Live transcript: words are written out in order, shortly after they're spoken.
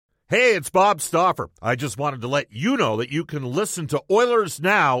Hey, it's Bob Stauffer. I just wanted to let you know that you can listen to Oilers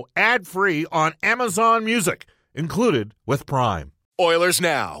Now ad-free on Amazon Music, included with Prime. Oilers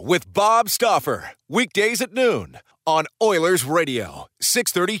Now with Bob Stauffer. Weekdays at noon on Oilers Radio,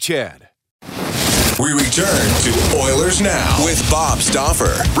 630 CHED. We return to Oilers Now with Bob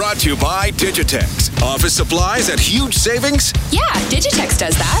Stauffer. Brought to you by Digitex. Office supplies at huge savings? Yeah, Digitex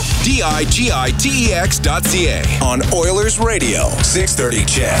does that. Digitex.ca on Oilers Radio, 630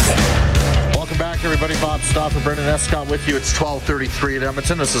 CHED. Welcome back, everybody. Bob Stauffer, Brendan Escott with you. It's 12:33 at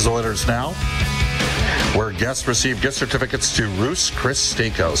Edmonton. This is Oilers Now, where guests receive gift certificates to Ruth's Chris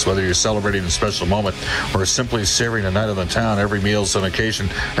Steakhouse. Whether you're celebrating a special moment or simply savoring a night on the town, every meal's an occasion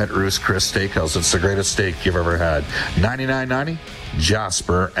at Ruth's Chris Steakhouse. It's the greatest steak you've ever had. 9990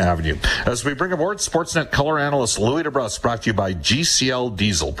 Jasper Avenue. As we bring aboard Sportsnet color analyst Louis DeBrusk, brought to you by GCL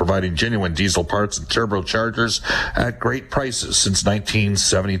Diesel, providing genuine diesel parts and turbochargers at great prices since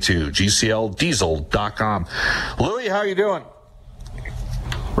 1972. GCLDiesel.com. Louis, how you doing?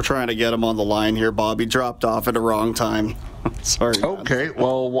 We're trying to get him on the line here, Bob. He dropped off at the wrong time. Sorry. Okay,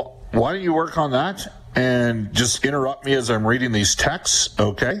 well, why don't you work on that and just interrupt me as I'm reading these texts,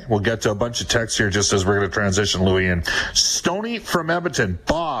 okay? We'll get to a bunch of texts here just as we're going to transition Louis in. Stoney from Edmonton.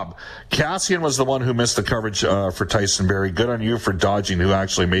 Bob, Cassian was the one who missed the coverage for Tyson Barrie. Good on you for dodging who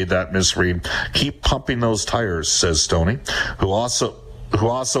actually made that misread. Keep pumping those tires, says Stoney, who also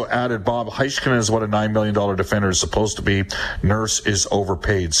added, Bob, Heiskanen is what a $9 million defender is supposed to be. Nurse is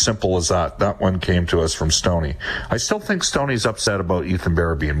overpaid. Simple as that. That one came to us from Stoney. I still think Stoney's upset about Ethan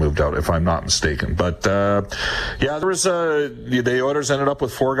Bear being moved out, if I'm not mistaken. But, yeah, there was the Oilers ended up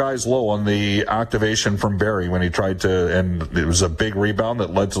with 4 guys low on the activation from Barrie when he tried to, and it was a big rebound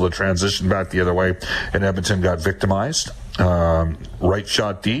that led to the transition back the other way, and Edmonton got victimized. Right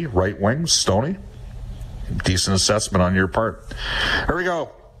shot D, right wing, Stoney. Decent assessment on your part. Here we go.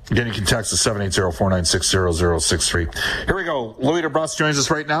 Again, you can text us 780-496-0063. Here we go. Louis DeBrusk joins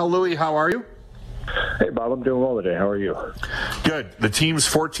us right now. Louis, how are you? Hey, Bob, I'm doing well today. How are you? Good. The team's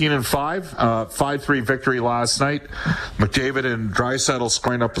 14-5, 5-3 victory last night. McDavid and Draisaitl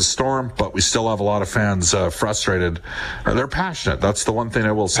scoring up a storm, but we still have a lot of fans frustrated. They're passionate. That's the one thing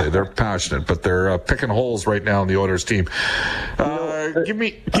I will say. They're passionate, but they're picking holes right now in the Oilers team. I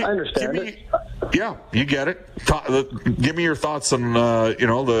understand. Yeah, you get it. Give me your thoughts on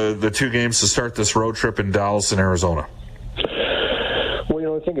the 2 games to start this road trip in Dallas and Arizona.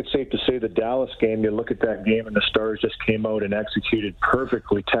 Well, I think it's safe to say the Dallas game, you look at that game and the Stars just came out and executed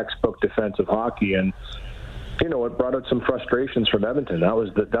perfectly textbook defensive hockey, and it brought out some frustrations from Edmonton. That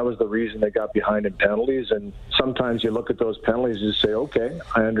was the reason they got behind in penalties, and sometimes you look at those penalties and say, okay,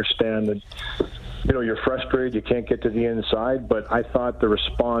 I understand that you're frustrated, you can't get to the inside, but I thought the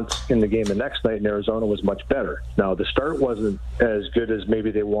response in the game the next night in Arizona was much better. Now, the start wasn't as good as maybe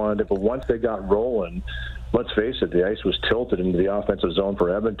they wanted, but once they got rolling, let's face it, the ice was tilted into the offensive zone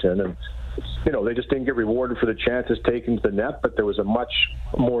for Edmonton, and they just didn't get rewarded for the chances taken to the net, but there was a much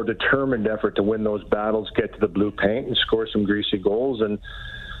more determined effort to win those battles, get to the blue paint, and score some greasy goals. And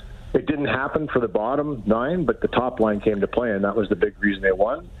it didn't happen for the bottom 9, but the top line came to play, and that was the big reason they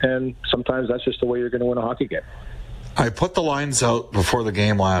won. And sometimes that's just the way you're going to win a hockey game. I put the lines out before the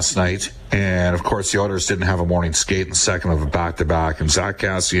game last night, and of course the Oilers didn't have a morning skate in the second of a back-to-back, and Zach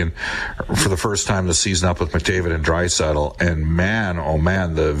Kassian for the first time this season up with McDavid and Draisaitl, and man, oh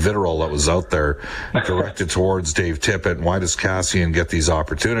man, the vitriol that was out there directed towards Dave Tippett, and why does Kassian get these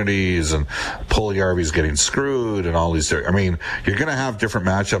opportunities, and Puljujarvi's getting screwed, and all these, you're going to have different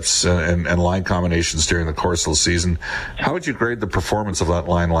matchups and line combinations during the course of the season. How would you grade the performance of that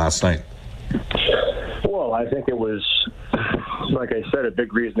line last night? Well, I think it was, like I said, a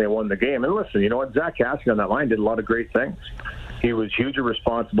big reason they won the game. And listen, you know what? Zach Kassian on that line did a lot of great things. He was hugely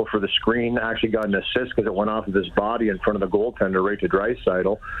responsible for the screen, actually got an assist because it went off of his body in front of the goaltender right to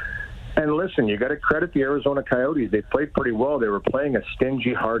Draisaitl. And listen, you got to credit the Arizona Coyotes. They played pretty well. They were playing a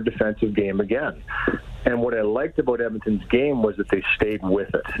stingy, hard defensive game again. And what I liked about Edmonton's game was that they stayed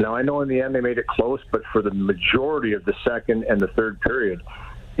with it. Now, I know in the end they made it close, but for the majority of the second and the third period,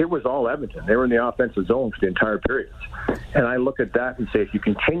 it was all Edmonton. They were in the offensive zone for the entire period. And I look at that and say, if you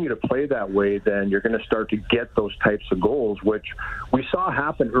continue to play that way, then you're going to start to get those types of goals, which we saw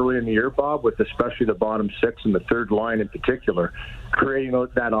happen early in the year, Bob, with especially the bottom 6 and the third line in particular, creating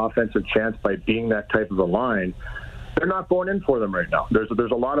that offensive chance by being that type of a line. They're not going in for them right now.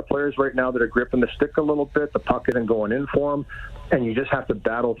 There's a lot of players right now that are gripping the stick a little bit, the puck isn't going in for them, and you just have to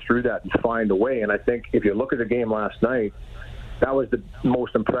battle through that and find a way. And I think if you look at the game last night, that was the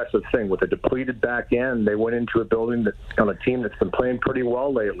most impressive thing. With a depleted back end, they went into a building on a team that's been playing pretty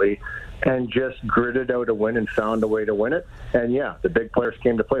well lately and just gritted out a win and found a way to win it. And, yeah, the big players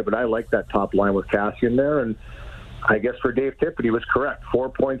came to play. But I like that top line with Kassian there. And I guess for Dave Tippett, he was correct. 4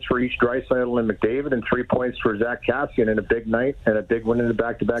 points for each Draisaitl and McDavid and 3 points for Zach Kassian in a big night and a big win in a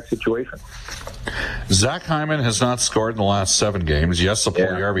back-to-back situation. Zach Hyman has not scored in the last 7 games. Yes,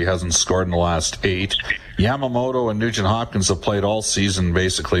 Puljujärvi hasn't scored in the last 8. Yamamoto and Nugent Hopkins have played all season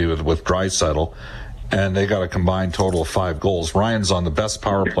basically with Draisaitl, and they got a combined total of 5 goals. Ryan's on the best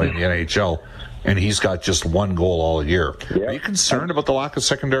power play in the NHL, and he's got just 1 goal all year. Yeah. Are you concerned about the lack of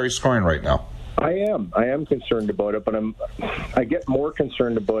secondary scoring right now? I am concerned about it, but I get more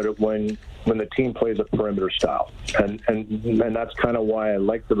concerned about it when the team plays a perimeter style, and that's kind of why I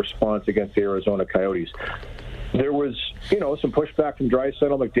like the response against the Arizona Coyotes. There was, some pushback from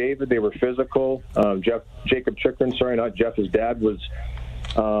Draisaitl, McDavid. They were physical. Jacob Chychrun, not Jeff, his dad was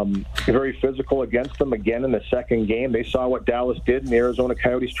very physical against them again in the second game. They saw what Dallas did, and the Arizona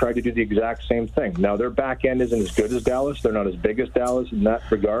Coyotes tried to do the exact same thing. Now, their back end isn't as good as Dallas. They're not as big as Dallas in that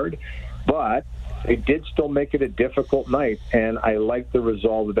regard. But they did still make it a difficult night, and I like the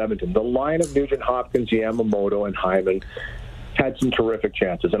resolve of Edmonton. The line of Nugent Hopkins, Yamamoto, and Hyman had some terrific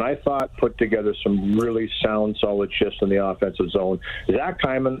chances, and I thought put together some really sound, solid shifts in the offensive zone. Zach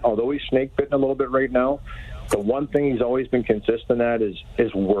Hyman, although he's snake-bitten a little bit right now, the one thing he's always been consistent at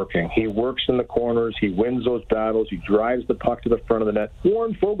is working. He works in the corners. He wins those battles. He drives the puck to the front of the net.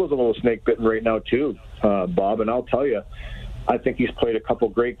 Warren Foegele's a little snake-bitten right now too, Bob, and I'll tell you, I think he's played a couple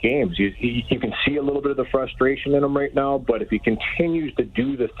great games. You can see a little bit of the frustration in him right now, but if he continues to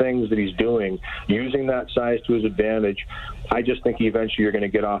do the things that he's doing, using that size to his advantage, I just think eventually you're going to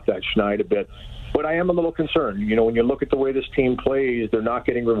get off that schneid a bit. But I am a little concerned. When you look at the way this team plays, they're not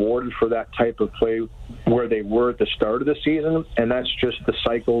getting rewarded for that type of play where they were at the start of the season, and that's just the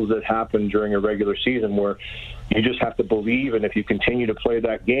cycles that happen during a regular season where you just have to believe, and if you continue to play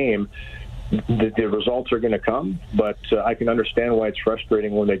that game, the results are going to come, but I can understand why it's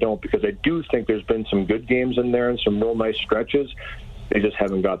frustrating when they don't, because I do think there's been some good games in there and some real nice stretches. They just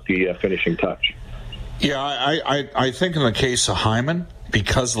haven't got the finishing touch. Yeah, I think in the case of Hyman,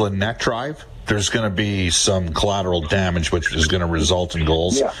 because of the net drive, there's going to be some collateral damage, which is going to result in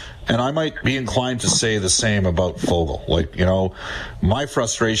goals. Yeah. And I might be inclined to say the same about Foegele. My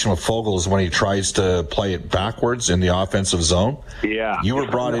frustration with Foegele is when he tries to play it backwards in the offensive zone. Yeah. You were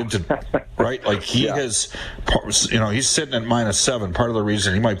brought into, right? Like he has, he's sitting at -7. Part of the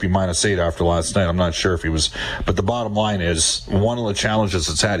reason he might be -8 after last night, I'm not sure if he was, but the bottom line is one of the challenges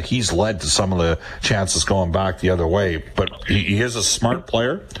it's had, he's led to some of the chances going back the other way, but he is a smart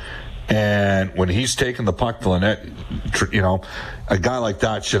player. And when he's taking the puck to the net, a guy like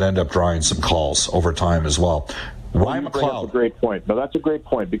that should end up drawing some calls over time as well. Ryan McLeod. That's a great point. No, that's a great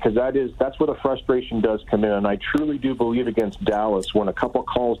point, because that's where the frustration does come in. And I truly do believe against Dallas, when a couple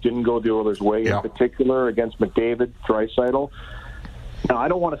calls didn't go the Oilers' way, in particular against McDavid, Draisaitl. Now, I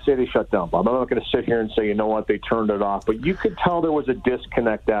don't want to say they shut down, Bob. I'm not going to sit here and say, they turned it off. But you could tell there was a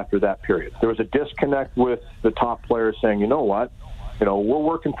disconnect after that period. There was a disconnect with the top players saying, you know what? We're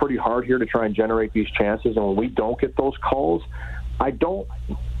working pretty hard here to try and generate these chances, and when we don't get those calls, I don't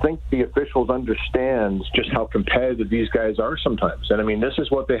think the officials understand just how competitive these guys are sometimes. And, this is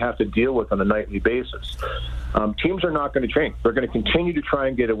what they have to deal with on a nightly basis. Teams are not going to change. They're going to continue to try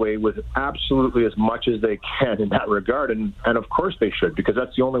and get away with absolutely as much as they can in that regard, and of course they should, because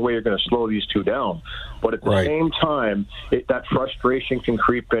that's the only way you're going to slow these two down. But at the same time, that frustration can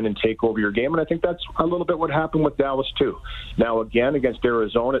creep in and take over your game, and I think that's a little bit what happened with Dallas too. Now, again, against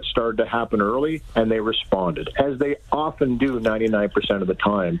Arizona, it started to happen early, and they responded, as they often do 99% of the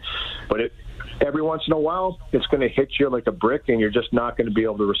time. But every once in a while, it's going to hit you like a brick, and you're just not going to be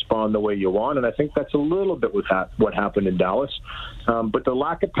able to respond the way you want. And I think that's a little bit with what happened in Dallas. But the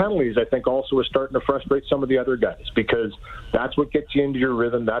lack of penalties, I think, also is starting to frustrate some of the other guys, because that's what gets you into your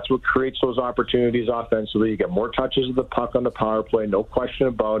rhythm. That's what creates those opportunities offensively. You get more touches of the puck on the power play, no question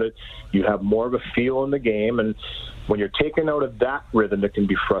about it. You have more of a feel in the game. And when you're taken out of that rhythm, it can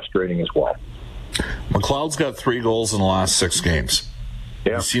be frustrating as well. McLeod's got 3 goals in the last 6 games.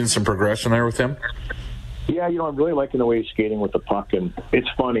 Yeah. You seen some progression there with him? Yeah, I'm really liking the way he's skating with the puck. And it's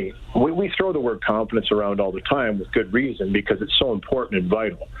funny. We throw the word confidence around all the time with good reason, because it's so important and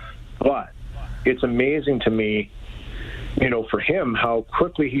vital. But it's amazing to me for him, how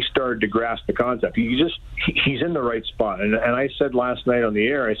quickly he started to grasp the concept. He's in the right spot. And I said last night on the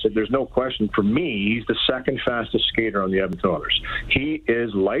air, I said, there's no question for me, he's the second fastest skater on the Edmonton Oilers. He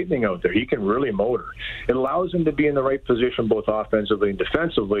is lightning out there. He can really motor. It allows him to be in the right position, both offensively and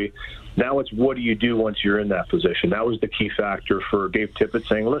defensively. Now it's what do you do once you're in that position? That was the key factor for Dave Tippett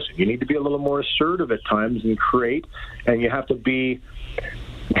saying, listen, you need to be a little more assertive at times and create, and you have to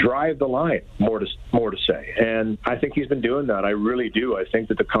drive the line, more to say. And I think he's been doing that. I really do. I think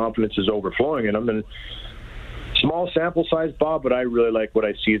that the confidence is overflowing in him. And small sample size, Bob, but I really like what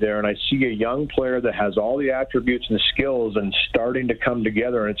I see there. And I see a young player that has all the attributes and skills and starting to come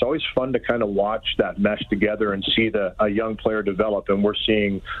together. And it's always fun to kind of watch that mesh together and see a young player develop. And we're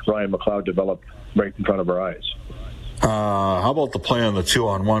seeing Ryan McLeod develop right in front of our eyes. How about the play on the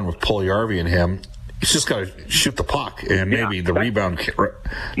 2-on-1 with Puljujarvi and him? He's just got to shoot the puck, and maybe the rebound.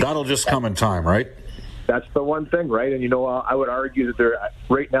 That'll just come in time, right? That's the one thing, right? And, I would argue that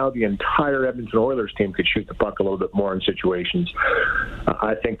right now the entire Edmonton Oilers team could shoot the puck a little bit more in situations.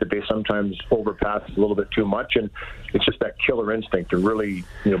 I think that they sometimes overpass a little bit too much, and it's just that killer instinct to really,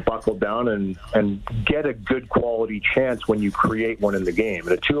 buckle down and get a good quality chance when you create one in the game.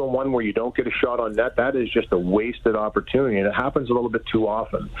 And a 2-on-1 where you don't get a shot on net, that is just a wasted opportunity, and it happens a little bit too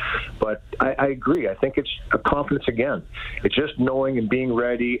often. But I agree. I think it's a confidence again. It's just knowing and being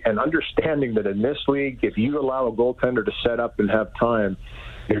ready and understanding that in this league, if you allow a goaltender to set up and have time,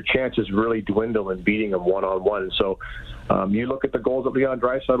 your chances really dwindle in beating him one-on-one. So you look at the goals that Leon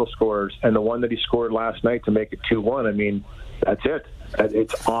Draisaitl scores and the one that he scored last night to make it 2-1, I mean, that's it.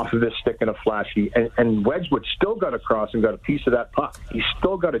 It's off of his stick in a flash. And Wedgwood still got across and got a piece of that puck. He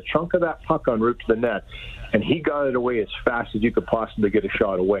still got a chunk of that puck en route to the net, and he got it away as fast as you could possibly get a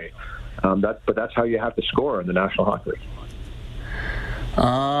shot away. But that's how you have to score in the National Hockey League.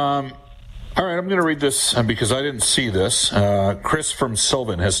 All right, I'm going to read this because I didn't see this. Chris from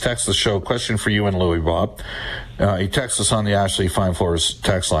Sylvan has texted the show. Question for you and Louis, Bob. He texts us on the Ashley Fine Floors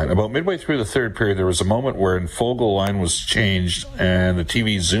text line. About midway through the third period, there was a moment where Foegele line was changed and the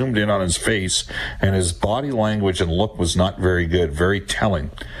TV zoomed in on his face, and his body language and look was not very good, very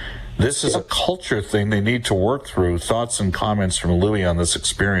telling. This is a culture thing they need to work through. Thoughts and comments from Louis on this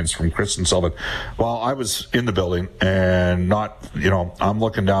experience from Chris and Sullivan. Well, I was in the building and not, I'm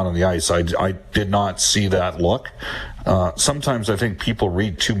looking down on the ice. I did not see that look. Sometimes I think people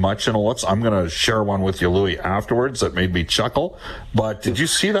read too much into looks. I'm going to share one with you, Louis, afterwards that made me chuckle. But did you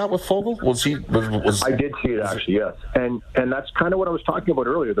see that with Foegele? I did see it, actually, yes. And that's kind of what I was talking about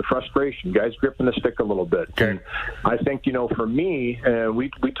earlier, the frustration, guys gripping the stick a little bit. Okay. And I think, for me, we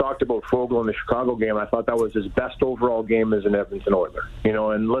talked about Foegele in the Chicago game. I thought that was his best overall game as an Edmonton Oiler.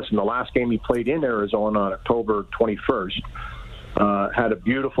 And listen, the last game he played in Arizona on October 21st, had a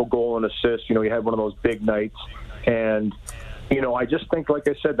beautiful goal and assist. He had one of those big nights. And, I just think, like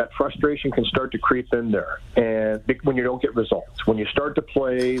I said, that frustration can start to creep in there. And when you don't get results, when you start to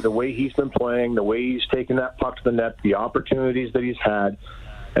play the way he's been playing, the way he's taken that puck to the net, the opportunities that he's had,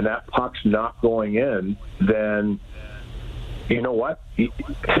 and that puck's not going in, then you know what?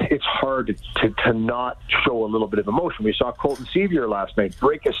 It's hard to not show a little bit of emotion. We saw Colton Sevier last night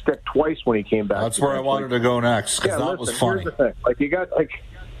break his stick twice when he came back. That's where I wanted to go next, because that was funny. Here's the thing. You got,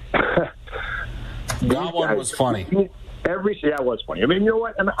 that one was funny. It was funny. I mean, you know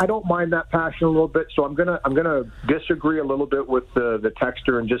what? And I don't mind that passion a little bit. So I'm gonna disagree a little bit with the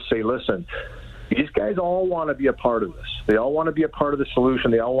texter and just say, listen, these guys all want to be a part of this. They all want to be a part of the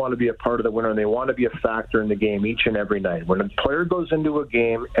solution. They all want to be a part of the winner, and they want to be a factor in the game each and every night. When a player goes into a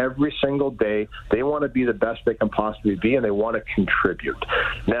game every single day, they want to be the best they can possibly be, and they want to contribute.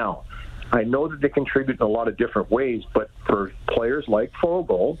 Now, I know that they contribute in a lot of different ways, but for players like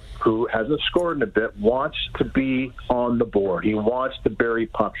Foegele, who hasn't scored in a bit, wants to be on the board. He wants to bury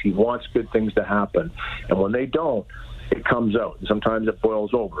pucks. He wants good things to happen. And when they don't, it comes out. And sometimes it boils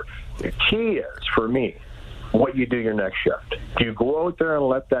over. The key is, for me, what you do your next shift. Do you go out there and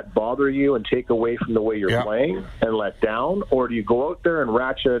let that bother you and take away from the way you're playing and let down? Or do you go out there and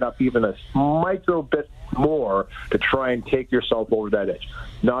ratchet it up even a micro bit more to try and take yourself over that edge?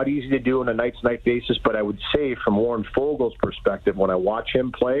 Not easy to do on a night-to-night basis, but I would say from Warren Fogel's perspective, when I watch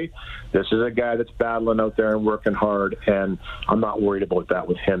him play, this is a guy that's battling out there and working hard, and I'm not worried about that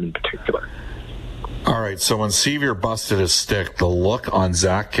with him in particular. All right, so when Sevier busted his stick, the look on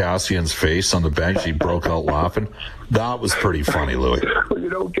Zach Kassian's face on the bench, he broke out laughing. That was pretty funny, Louis. Look at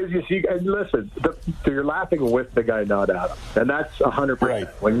because you see, and listen, you're laughing with the guy, not at him, and that's 100%. Right.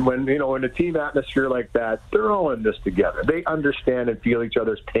 When in a team atmosphere like that, they're all in this together. They understand and feel each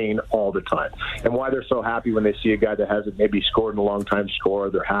other's pain all the time, and why they're so happy when they see a guy that hasn't maybe scored in a long time score.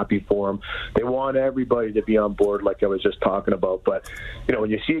 They're happy for him. They want everybody to be on board, like I was just talking about. But when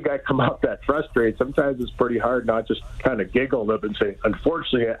you see a guy come out that frustrated, sometimes it's pretty hard not just kind of giggle a little bit and say,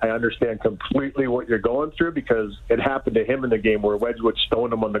 "Unfortunately, I understand completely what you're going through," because it happened to him in the game where Wedgwood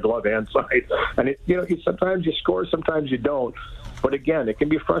stoned him on the glove hand side. And sometimes you score, sometimes you don't. But again, it can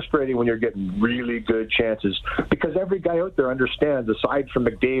be frustrating when you're getting really good chances, because every guy out there understands, aside from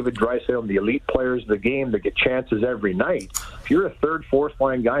McDavid, Draisaitl, the elite players of the game that get chances every night, if you're a third, fourth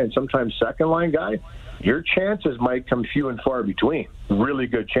line guy and sometimes second line guy, your chances might come few and far between. Really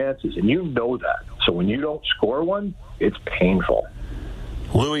good chances, and you know that. So when you don't score one, it's painful.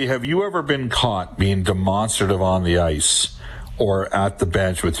 Louis, have you ever been caught being demonstrative on the ice or at the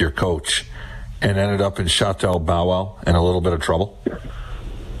bench with your coach and ended up in Chateau Bow Wow and a little bit of trouble?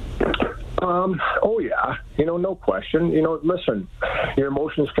 Oh, yeah. No question. Listen, your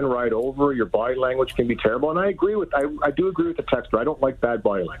emotions can ride over. Your body language can be terrible. And I do agree with the texter. I don't like bad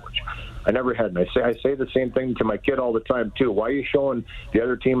body language. I never had. And I say the same thing to my kid all the time, too. Why are you showing the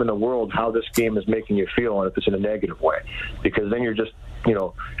other team in the world how this game is making you feel, and if it's in a negative way? Because then you're just,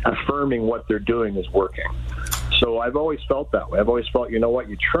 affirming what they're doing is working. So I've always felt that way. I've always felt,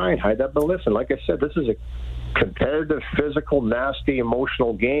 you try and hide that. But listen, like I said, this is a competitive, physical, nasty,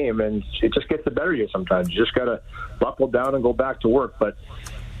 emotional game, and it just gets the better of you sometimes. You just got to buckle down and go back to work. But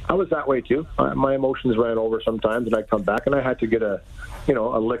I was that way too. My emotions ran over sometimes, and I'd come back, and I had to get a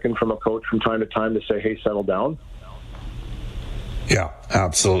licking from a coach from time to time to say, "Hey, settle down." Yeah,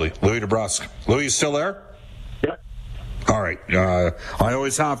 absolutely. Louis DeBrusk. Louis, you still there? Yeah. All right. I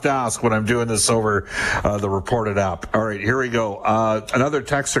always have to ask when I'm doing this over the reported app. All right, here we go. Another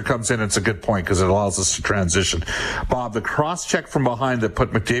texter comes in. It's a good point because it allows us to transition. Bob, the cross-check from behind that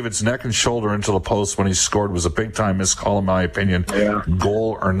put McDavid's neck and shoulder into the post when he scored was a big-time missed call, in my opinion,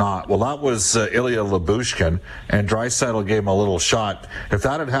 goal or not. Well, that was Ilya Lyubushkin, and Draisaitl gave him a little shot. If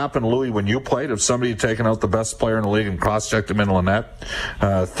that had happened, Louis, when you played, if somebody had taken out the best player in the league and cross-checked him into the net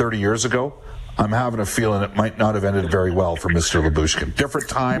 30 years ago, I'm having a feeling it might not have ended very well for Mr. Lyubushkin. Different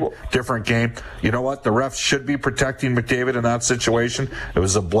time, different game. You know what? The refs should be protecting McDavid in that situation. It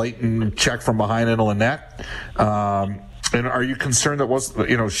was a blatant check from behind into the net. And are you concerned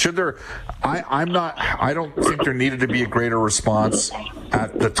that should there? I don't think there needed to be a greater response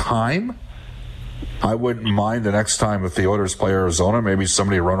at the time. I wouldn't mind the next time if the Oilers play Arizona, maybe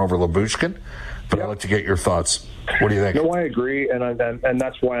somebody run over Lyubushkin. But I'd like to get your thoughts. What do you think? No, I agree, and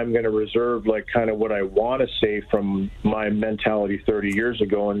that's why I'm going to reserve kind of what I want to say from my mentality 30 years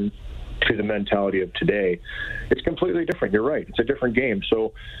ago and to the mentality of today. It's completely different. You're right. It's a different game.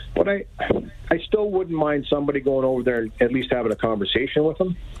 So, but I still wouldn't mind somebody going over there and at least having a conversation with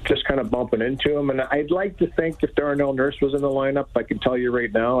him, just kind of bumping into him. And I'd like to think if Darnell Nurse was in the lineup, I can tell you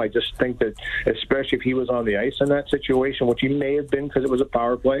right now, I just think that especially if he was on the ice in that situation, which he may have been because it was a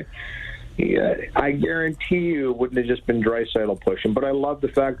power play, I guarantee you it wouldn't have just been Draisaitl pushing. But I love the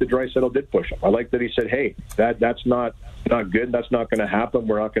fact that Draisaitl did push him. I like that he said, "Hey, that's not good. That's not going to happen.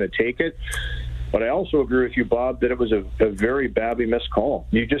 We're not going to take it." But I also agree with you, Bob, that it was a very badly missed call.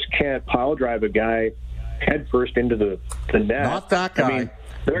 You just can't pile drive a guy headfirst into the net. Not that guy.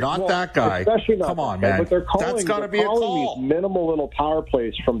 That guy. Especially not Come on, that guy. man. But they're calling, That's got to be a call. These minimal little power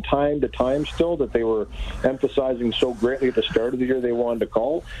plays from time to time still that they were emphasizing so greatly at the start of the year they wanted to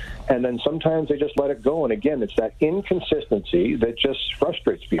call. And then sometimes they just let it go. And again, it's that inconsistency that just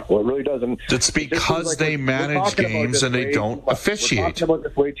frustrates people. It really does. And it's because they manage games and they don't officiate. We're talking about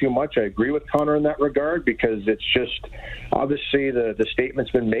this way too much. I agree with Connor in that regard because it's just obviously the statement's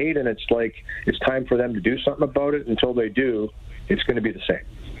been made and it's like it's time for them to do something about it. Until they do, it's going to be the same.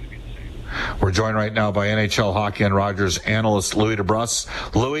 We're joined right now by NHL Hockey and Rogers analyst Louis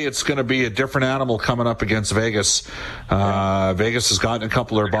DeBrusk. Louis, it's going to be a different animal coming up against Vegas. Vegas has gotten a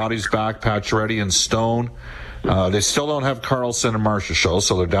couple of their bodies back, Pacioretty and Stone. They still don't have Carlson and Marchessault,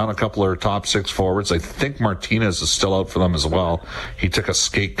 so they're down a couple of their top six forwards. I think Martinez is still out for them as well. He took a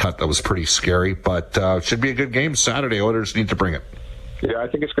skate cut that was pretty scary, but it should be a good game Saturday. Oilers need to bring it. Yeah, I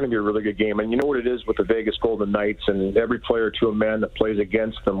think it's going to be a really good game. And you know what it is with the Vegas Golden Knights, and every player to a man that plays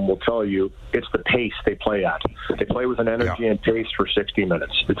against them will tell you, it's the pace they play at. They play with an energy and pace for 60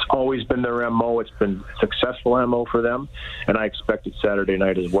 minutes. It's always been their MO. It's been successful MO for them, and I expect it Saturday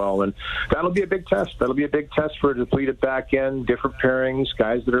night as well. And that'll be a big test. That'll be a big test for a depleted back end, different pairings,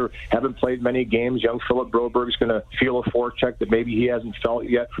 guys that haven't played many games. Young Philip Broberg's going to feel a forecheck that maybe he hasn't felt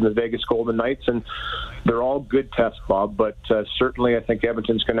yet from the Vegas Golden Knights, and they're all good tests, Bob, but certainly I think think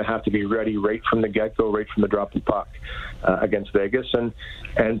Edmonton's going to have to be ready right from the get-go, right from the drop of the puck against Vegas,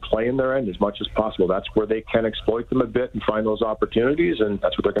 and play in their end as much as possible. That's where they can exploit them a bit and find those opportunities, and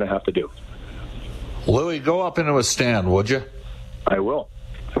that's what they're going to have to do. Louis, go up into a stand, would you? I will.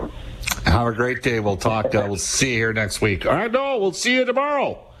 Have a great day. We'll talk. We'll see you here next week. All right, no, we'll see you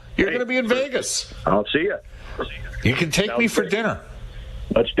tomorrow. You're going to be in Vegas. I'll see you. You can take me for dinner.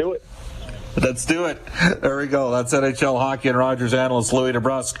 Let's do it. Let's do it. There we go. That's NHL hockey and Rogers analyst Louis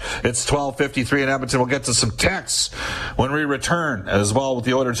DeBrusk. It's 12:53 in Edmonton. We'll get to some texts when we return, as well with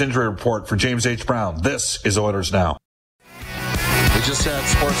the Oilers injury report for James H. Brown. This is Oilers Now. We just had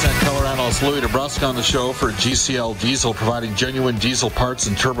Sportsnet color analyst Louis DeBrusk on the show for GCL Diesel, providing genuine diesel parts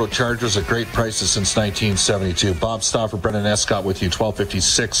and turbochargers at great prices since 1972. Bob Stauffer, Brendan Escott with you,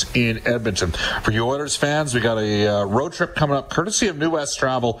 12:56 in Edmonton. For you Oilers fans, we got a road trip coming up, courtesy of New West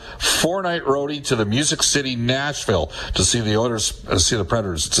Travel, 4-night roadie to the Music City, Nashville, to see the Oilers, see the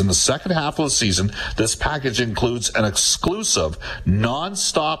Predators. It's in the second half of the season. This package includes an exclusive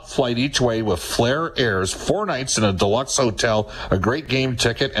non-stop flight each way with Flair Airs, 4 nights in a deluxe hotel, a great game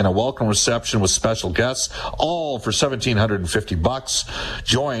ticket, and a welcome reception with special guests, all for $1,750.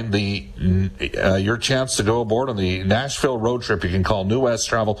 Join your chance to go aboard on the Nashville road trip. You can call New West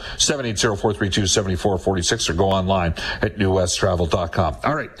Travel 780-432-7446 or go online at newwesttravel.com.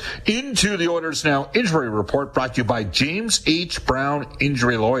 All right, into the Oilers Now injury report, brought to you by James H. Brown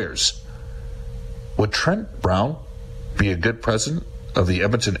Injury Lawyers. Would Trent Brown be a good president of the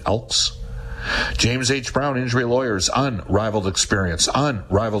Edmonton Elks? James H. Brown Injury Lawyers, unrivaled experience,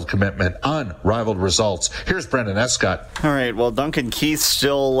 unrivaled commitment, unrivaled results. Here's Brendan Escott. All right, well, Duncan Keith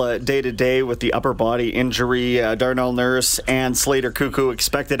still day-to-day with the upper body injury. Darnell Nurse and Slater Cuckoo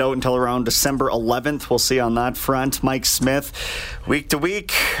expected out until around December 11th. We'll see on that front. Mike Smith, week to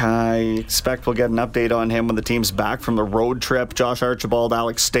week. I expect we'll get an update on him when the team's back from the road trip. Josh Archibald,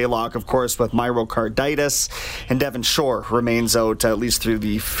 Alex Stalock, of course, with myocarditis. And Devin Shore remains out at least through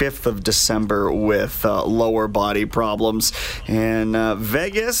the 5th of December with lower body problems. And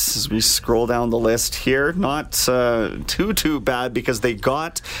Vegas, as we scroll down the list here, not too bad, because they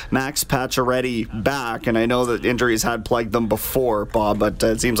got Max Pacioretty back, and I know that injuries had plagued them before, Bob, but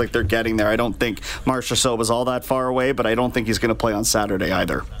it seems like they're getting there. I don't think Marchessault was all that far away, but I don't think he's going to play on Saturday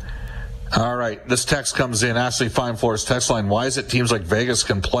either. All right, this text comes in. Ashley Fine Floors text line. Why is it teams like Vegas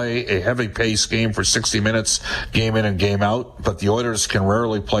can play a heavy-paced game for 60 minutes, game in and game out, but the Oilers can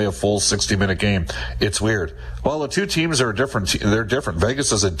rarely play a full 60-minute game? It's weird. Well, the two teams are different. They're different.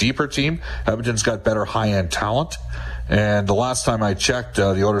 Vegas is a deeper team. Edmonton's got better high-end talent. And the last time I checked,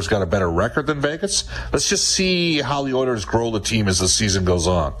 the Oilers got a better record than Vegas. Let's just see how the Oilers grow the team as the season goes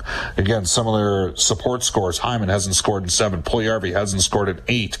on. Again, some of their support scores. Hyman hasn't scored in 7. Puljujarvi hasn't scored in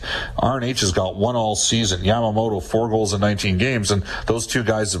 8. RNH has got 1 all season. Yamamoto, 4 goals in 19 games. And those two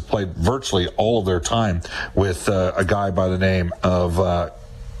guys have played virtually all of their time with a guy by the name of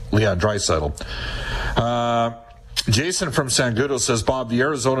Leon Draisaitl. Jason from Sangudo says, Bob, the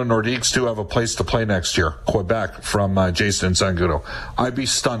Arizona Nordiques do have a place to play next year. Quebec, from Jason in Sangudo. I'd be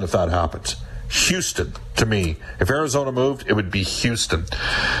stunned if that happens. Houston, to me. If Arizona moved, it would be Houston.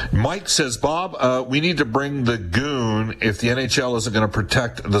 Mike says, Bob, we need to bring the goon if the NHL isn't going to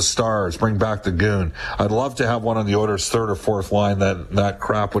protect the stars. Bring back the goon. I'd love to have one on the Oilers' third or fourth line. That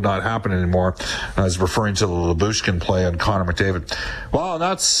crap would not happen anymore. I was referring to the Lyubushkin play on Connor McDavid. Well,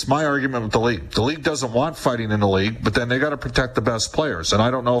 that's my argument with the league. The league doesn't want fighting in the league, but then they got to protect the best players. And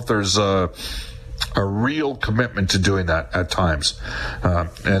I don't know if there's a real commitment to doing that at times.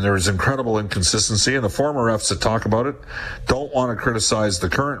 And there is incredible inconsistency, and the former refs that talk about it don't want to criticize the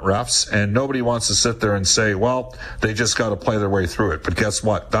current refs, and nobody wants to sit there and say, well, they just got to play their way through it. But guess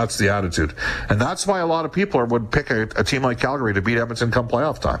what? That's the attitude. And that's why a lot of people would pick a team like Calgary to beat Edmonton come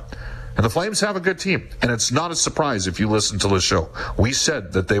playoff time. And the Flames have a good team, and it's not a surprise if you listen to the show. We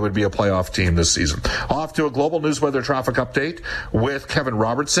said that they would be a playoff team this season. Off to a global news weather traffic update with Kevin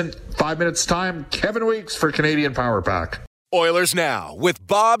Robertson. 5 minutes time, Kevin Weeks for Canadian Power Pack. Oilers Now with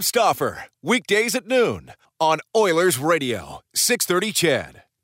Bob Stauffer. Weekdays at noon on Oilers Radio, 630 CHED.